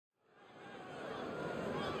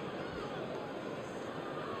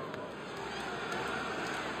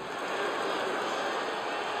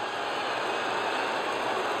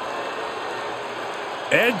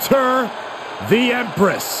Enter the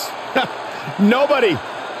Empress. Nobody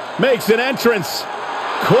makes an entrance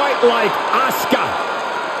quite like Asuka.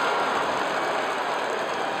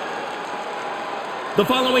 The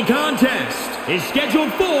following contest is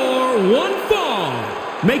scheduled for one fall.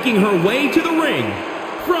 Making her way to the ring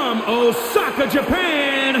from Osaka,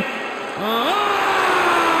 Japan,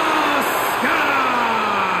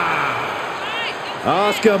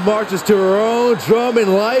 Asuka marches to her own drum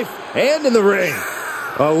in life and in the ring.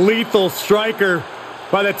 A lethal striker.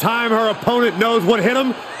 By the time her opponent knows what hit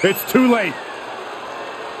him, it's too late.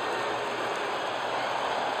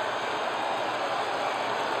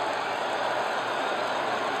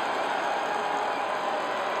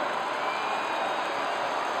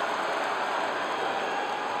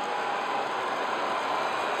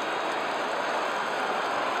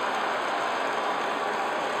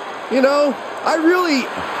 You know, I really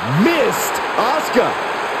missed Asuka.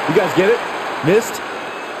 You guys get it? Missed?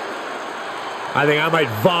 I think I might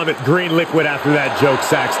vomit green liquid after that joke,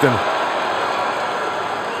 Saxton.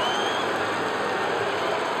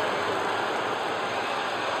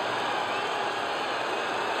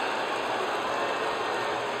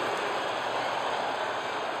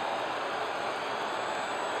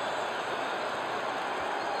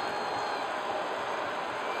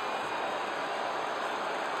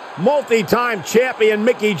 Multi-time champion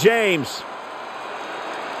Mickie James.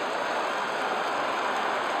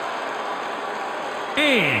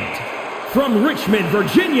 And from Richmond,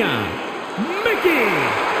 Virginia, Mickie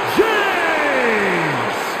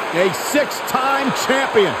James. A six-time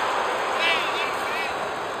champion.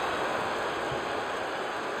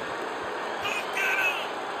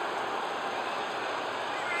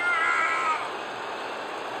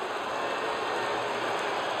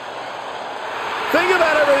 Think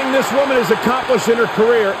about everything this woman has accomplished in her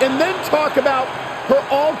career, and then talk about her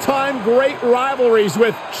all-time great rivalries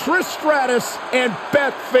with Trish Stratus and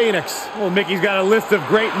Beth Phoenix. Well, Mickey's got a list of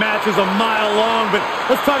great matches a mile long, but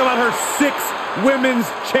let's talk about her 6 women's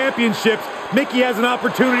championships. Mickie has an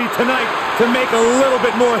opportunity tonight to make a little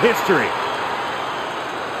bit more history.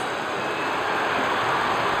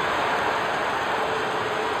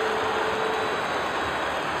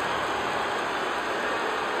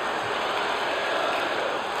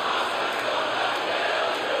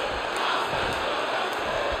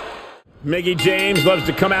 Mickie James loves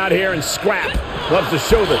to come out here and scrap. Loves to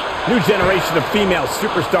show the new generation of female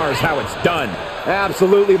superstars how it's done.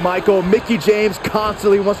 Absolutely, Michael. Mickie James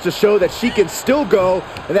constantly wants to show that she can still go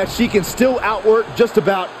and that she can still outwork just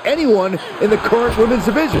about anyone in the current women's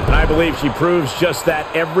division. And I believe she proves just that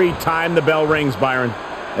every time the bell rings, Byron.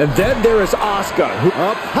 And then there is Asuka, who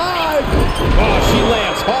up high. Oh, she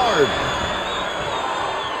lands hard.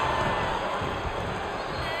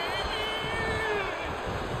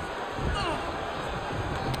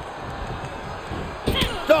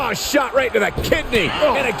 Oh, shot right to the kidney.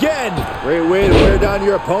 Oh. And again. Great way to wear down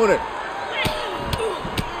your opponent.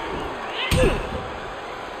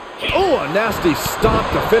 Oh, a nasty stomp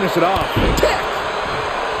to finish it off. Kick.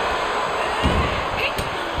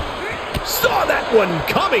 Saw that one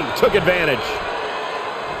coming. Took advantage.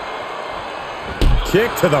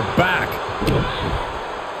 Kick to the back.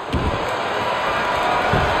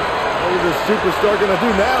 What is this superstar going to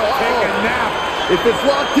do now? Take a nap. If it's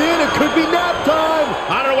locked in, it could be nap time.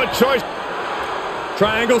 I don't know what choice.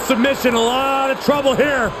 Triangle submission, a lot of trouble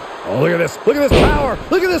here. Oh, look at this. Look at this power.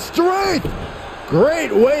 Look at this strength.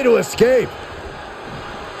 Great way to escape.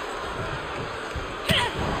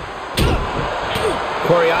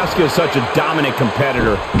 Corey, Asuka is such a dominant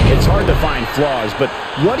competitor. It's hard to find flaws, but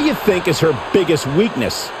what do you think is her biggest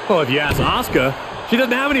weakness? Well, if you ask Asuka, she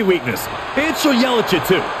doesn't have any weakness. And she'll yell at you,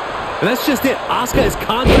 too. And that's just it. Asuka is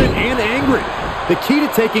confident and angry. The key to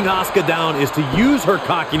taking Asuka down is to use her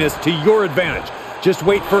cockiness to your advantage. Just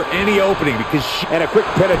wait for any opening because she... And a quick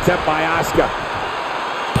pin attempt by Asuka.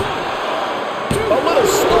 A little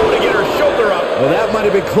slow to get her shoulder up. Well, that might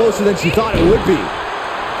have been closer than she thought it would be.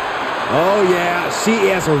 Oh, yeah. She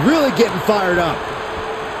is really getting fired up.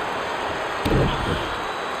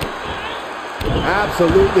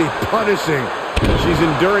 Absolutely punishing. She's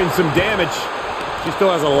enduring some damage. She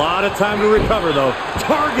still has a lot of time to recover, though.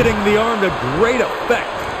 Targeting the arm to great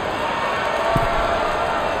effect.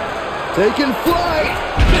 Taking flight.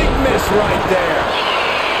 Big miss right there.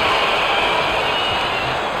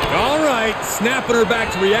 All right, snapping her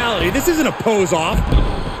back to reality. This isn't a pose-off.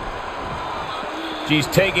 She's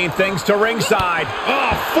taking things to ringside.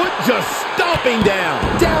 Oh, foot just stomping down.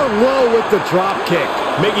 Down low with the drop kick.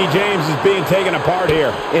 Mickie James is being taken apart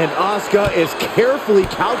here. And Asuka is carefully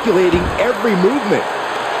calculating every movement.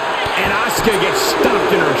 And Asuka gets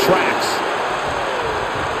stopped in her tracks.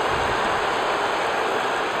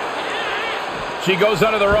 She goes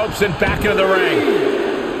under the ropes and back into the ring.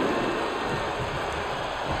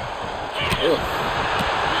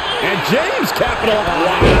 And James capitalized.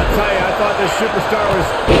 Wow, I'll tell you, I thought this superstar was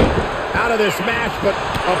out of this match, but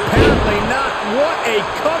apparently not. What a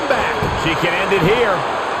comeback. She can end it here.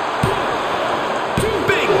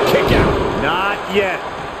 Big kick out. Not yet.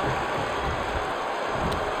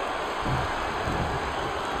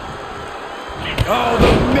 Oh,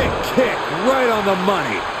 the Mick kick. Right on the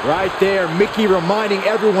money. Right there, Mickie reminding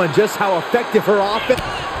everyone just how effective her offense.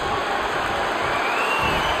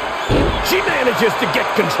 She manages to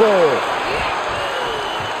get control.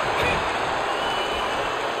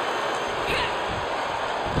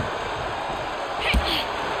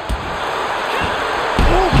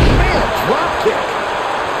 Oh, man, drop kick.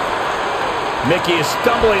 Mickie is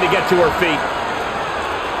stumbling to get to her feet.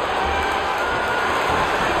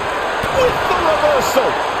 With the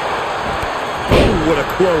reversal. Oh, what a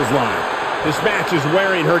clothesline. This match is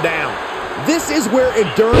wearing her down. This is where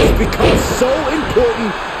endurance becomes so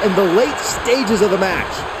important in the late stages of the match.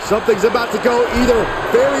 Something's about to go either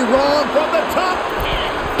very wrong From the top.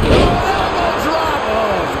 Oh, elbow drop.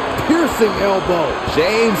 Oh, piercing elbow.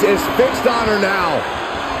 James is fixed on her now.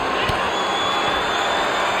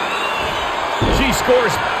 She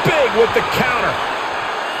scores big with the counter.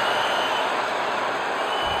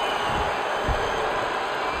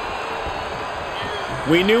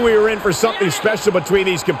 We knew we were in for something special between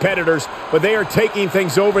these competitors, but they are taking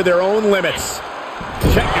things over their own limits.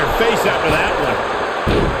 Check your face after that one.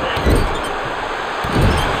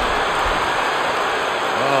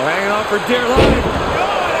 Oh, hanging on for dear life.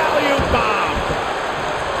 Oh, an alley-oop bomb.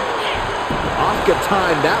 Asuka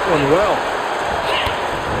timed that one well.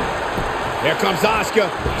 Here comes Asuka.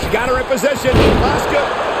 She got her in position. Asuka,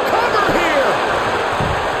 cover here.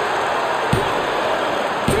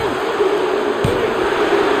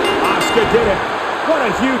 Asuka did it. What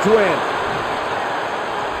a huge win.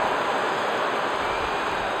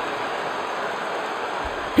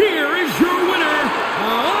 Here is your winner,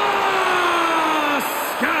 Asuka!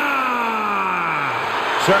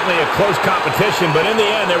 Certainly a close competition, but in the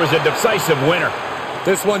end, there was a decisive winner.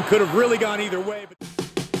 This one could have really gone either way.